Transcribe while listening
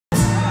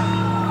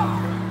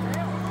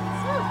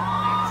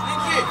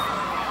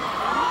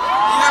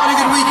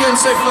going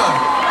so far?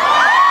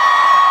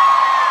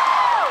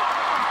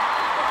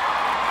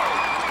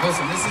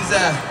 Awesome. This is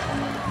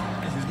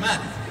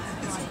mad.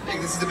 This is big.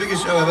 This is the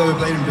biggest show I've ever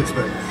played in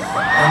Pittsburgh.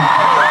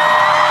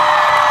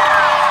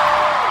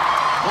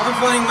 What I'm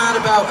finding mad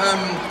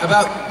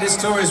about this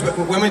tour is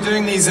when we're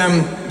doing these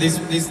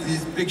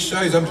big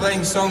shows, I'm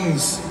playing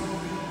songs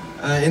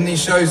in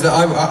these shows that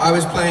I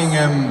was playing,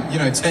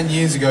 10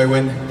 years ago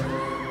when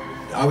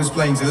I was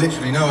playing to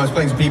I was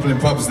playing to people in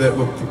pubs that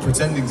were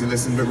pretending to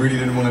listen but really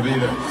didn't want to be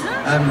there.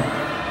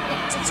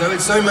 So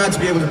it's so mad to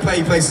be able to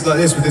play places like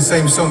this with the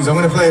same songs. I'm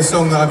going to play a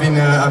song that I've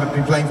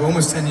been playing for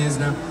almost 10 years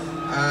now.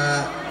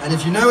 And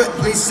if you know it,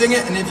 please sing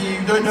it. And if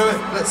you don't know it,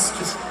 let's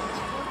just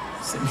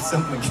sing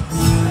something.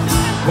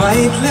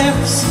 White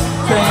lips,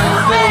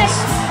 pale face,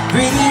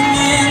 breathing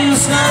in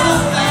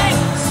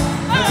snowflakes,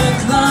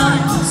 burnt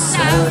lungs,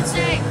 sour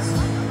taste.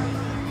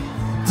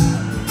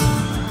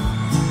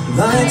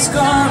 Lights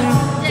gone,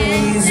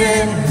 days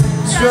in,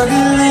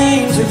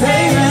 struggling to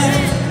pay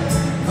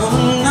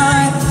rent.